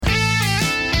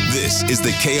This is the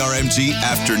KRMG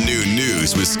Afternoon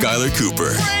News with Skyler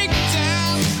Cooper.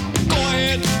 Go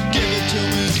ahead, give it to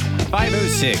me.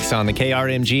 5:06 on the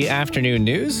KRMG Afternoon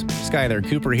News. Skyler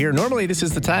Cooper here. Normally, this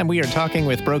is the time we are talking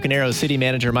with Broken Arrow City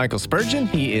Manager Michael Spurgeon.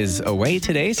 He is away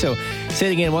today, so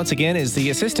sitting in once again is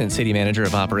the Assistant City Manager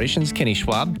of Operations, Kenny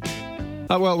Schwab.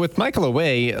 Well, with Michael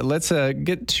away, let's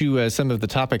get to some of the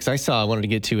topics I wanted to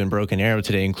get to in Broken Arrow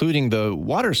today, including the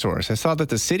water source. I saw that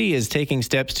the city is taking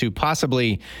steps to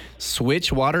possibly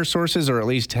switch water sources or at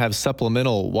least have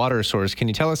supplemental water source. Can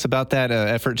you tell us about that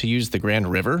effort to use the Grand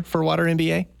River for water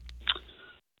MBA?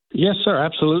 Yes, sir,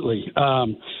 absolutely.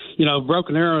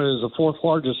 Broken Arrow is the fourth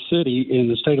largest city in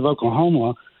the state of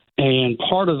Oklahoma, and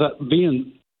part of that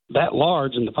being that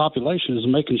large in the population is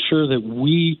making sure that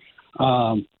we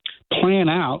plan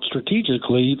out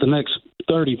strategically the next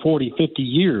 30, 40, 50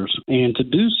 years. And to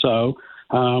do so,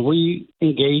 we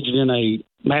engaged in a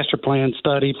master plan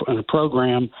study and a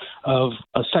program of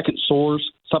a second source,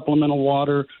 supplemental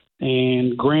water,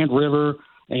 and Grand River,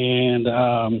 and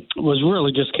was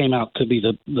really just came out to be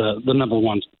the number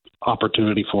one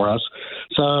opportunity for us.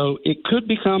 So it could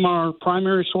become our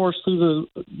primary source through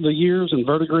the years and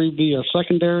verdigris be our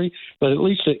secondary, but at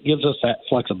least it gives us that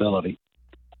flexibility.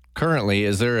 Currently,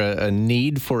 is there a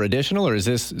need for additional, or is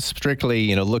this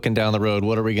strictly, looking down the road,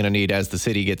 what are we going to need as the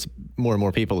city gets more and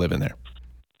more people living there?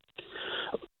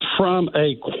 From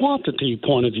a quantity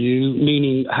point of view,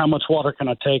 meaning how much water can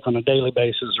I take on a daily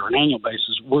basis or an annual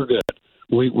basis, we're good.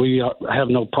 We have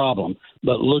no problem.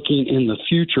 But looking in the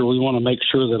future, we want to make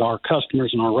sure that our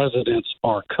customers and our residents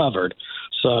are covered.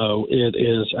 So it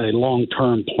is a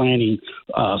long-term planning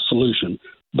solution.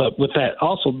 But with that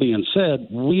also being said,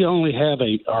 we only have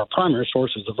our primary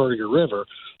source is the Vertigo River.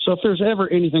 So if there's ever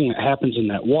anything that happens in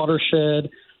that watershed,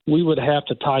 we would have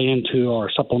to tie into our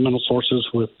supplemental sources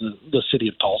with the city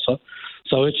of Tulsa.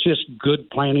 So it's just good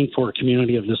planning for a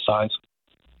community of this size.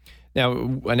 Now,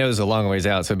 I know this is a long ways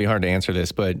out, so it'd be hard to answer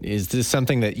this, but is this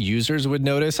something that users would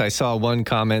notice? I saw one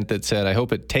comment that said, I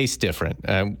hope it tastes different.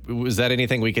 Was that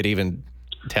anything we could even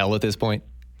tell at this point?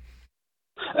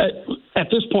 At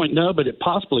this point, no, but it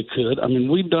possibly could. I mean,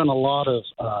 we've done a lot of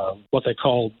what they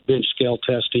call bench scale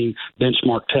testing,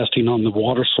 benchmark testing on the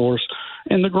water source.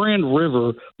 And the Grand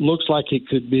River looks like it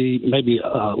could be maybe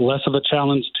less of a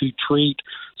challenge to treat,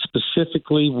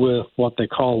 specifically with what they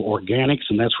call organics,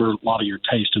 and that's where a lot of your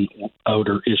taste and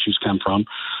odor issues come from.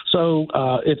 So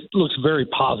it looks very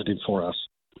positive for us.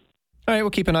 All right,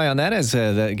 we'll keep an eye on that as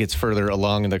that gets further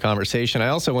along in the conversation. I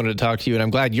also wanted to talk to you, and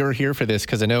I'm glad you're here for this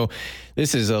because I know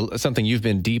this is something you've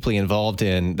been deeply involved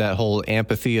in, that whole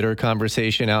amphitheater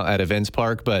conversation out at Events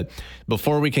Park. But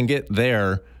before we can get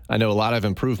there, I know a lot of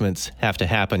improvements have to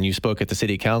happen. You spoke at the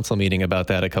city council meeting about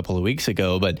that a couple of weeks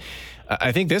ago, but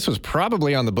I think this was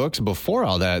probably on the books before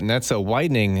all that, and that's a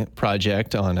widening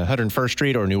project on 101st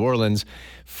Street or New Orleans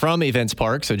from Events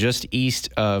Park, so just east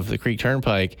of the Creek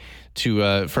Turnpike,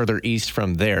 to further east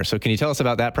from there. So can you tell us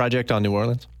about that project on New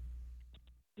Orleans?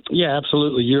 Yeah,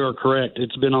 absolutely. You are correct.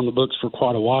 It's been on the books for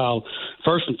quite a while.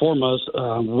 First and foremost,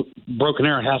 Broken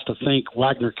Arrow has to thank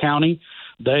Wagner County.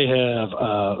 They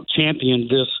have championed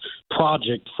this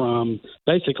project from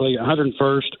basically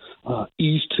 101st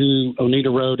east to Oneida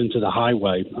Road into the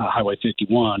highway, Highway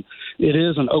 51. It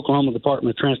is an Oklahoma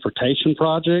Department of Transportation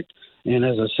project, and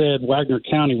as I said, Wagner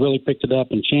County really picked it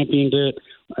up and championed it.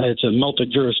 It's a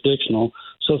multi-jurisdictional.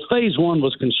 So phase one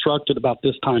was constructed about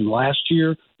this time last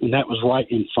year, and that was right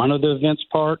in front of the Events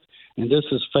Park. And this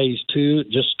is phase two.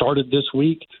 It just started this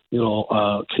week.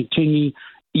 It'll continue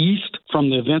east from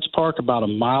the Events Park about a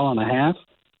mile and a half.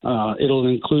 It'll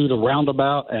include a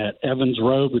roundabout at Evans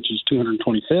Road, which is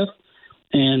 225th.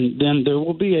 And then there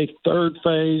will be a third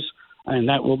phase, and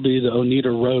that will be the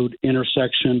Oneida Road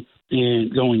intersection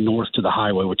and going north to the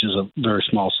highway, which is a very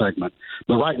small segment.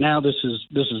 But right now, this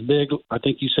is big. I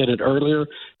think you said it earlier.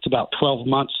 It's about 12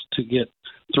 months to get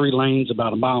 3 lanes,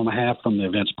 about a mile and a half from the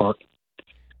Events Park.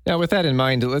 Now, with that in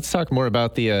mind, let's talk more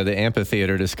about the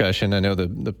amphitheater discussion. I know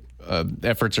the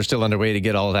efforts are still underway to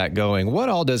get all that going. What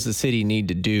all does the city need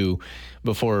to do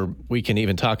before we can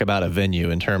even talk about a venue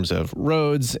in terms of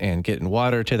roads and getting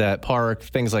water to that park,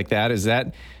 things like that? Is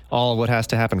that all what has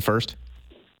to happen first?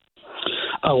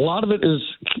 A lot of it is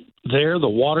there. The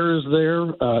water is there.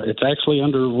 It's actually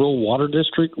under Rural Water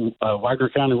District,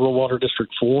 Wagner County Rural Water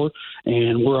District 4,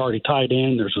 and we're already tied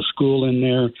in. There's a school in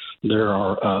there. There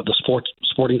are the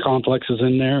sporting complexes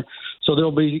in there. So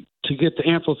there'll be, to get the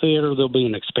amphitheater, there'll be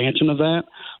an expansion of that.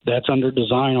 That's under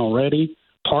design already.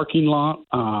 Parking lot,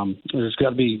 there's got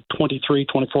to be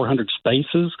 2,400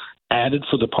 spaces added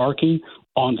for the parking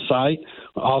on site.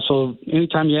 Also,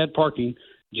 anytime you add parking,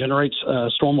 generates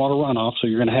stormwater runoff. So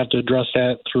you're going to have to address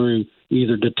that through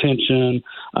either detention,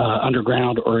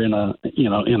 underground, or in a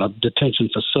detention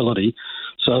facility.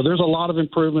 So there's a lot of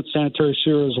improvements, sanitary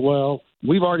sewer as well.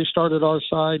 We've already started our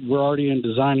side. We're already in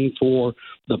designing for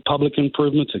the public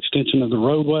improvements, extension of the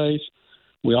roadways.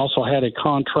 We also had a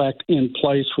contract in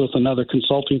place with another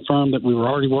consulting firm that we were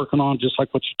already working on, just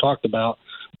like what you talked about,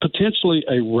 potentially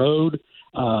a road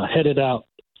headed out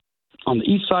on the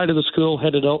east side of the school,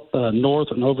 headed up north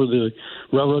and over the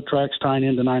railroad tracks tying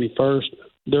into 91st.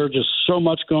 There's just so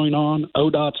much going on.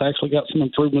 ODOT's actually got some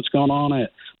improvements going on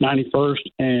at 91st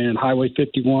and Highway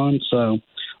 51. So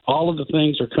all of the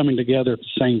things are coming together at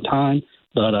the same time,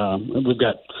 but we've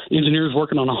got engineers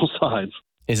working on all sides.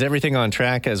 Is everything on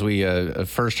track as we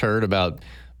first heard about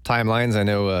timelines? I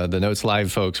know the Notes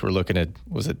Live folks were looking at,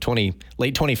 was it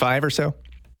late 25 or so?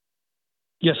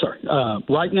 Yes, sir.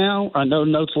 Right now, I know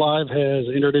Notes Live has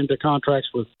entered into contracts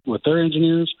with their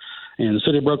engineers, and the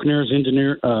City of Broken Arrow's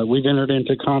engineer, we've entered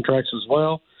into contracts as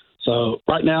well. So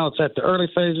right now it's at the early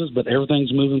phases, but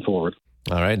everything's moving forward.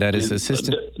 All right, that is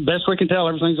Assistant. Best we can tell,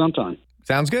 everything's on time.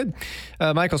 Sounds good.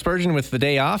 Michael Spurgeon with the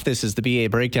day off. This is the BA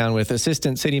Breakdown with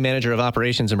Assistant City Manager of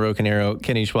Operations in Broken Arrow,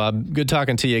 Kenny Schwab. Good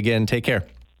talking to you again. Take care.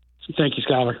 Thank you,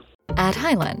 Skyler. At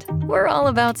Highland, we're all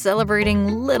about celebrating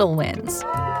little wins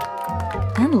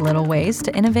and little ways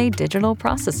to innovate digital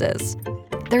processes.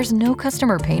 There's no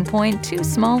customer pain point too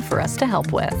small for us to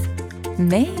help with.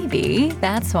 Maybe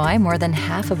that's why more than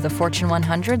half of the Fortune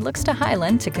 100 looks to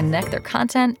Highland to connect their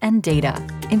content and data,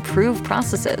 improve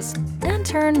processes, and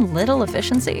turn little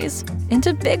efficiencies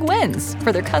into big wins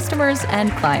for their customers and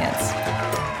clients.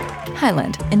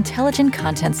 Highland, intelligent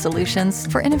content solutions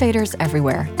for innovators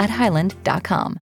everywhere at highland.com.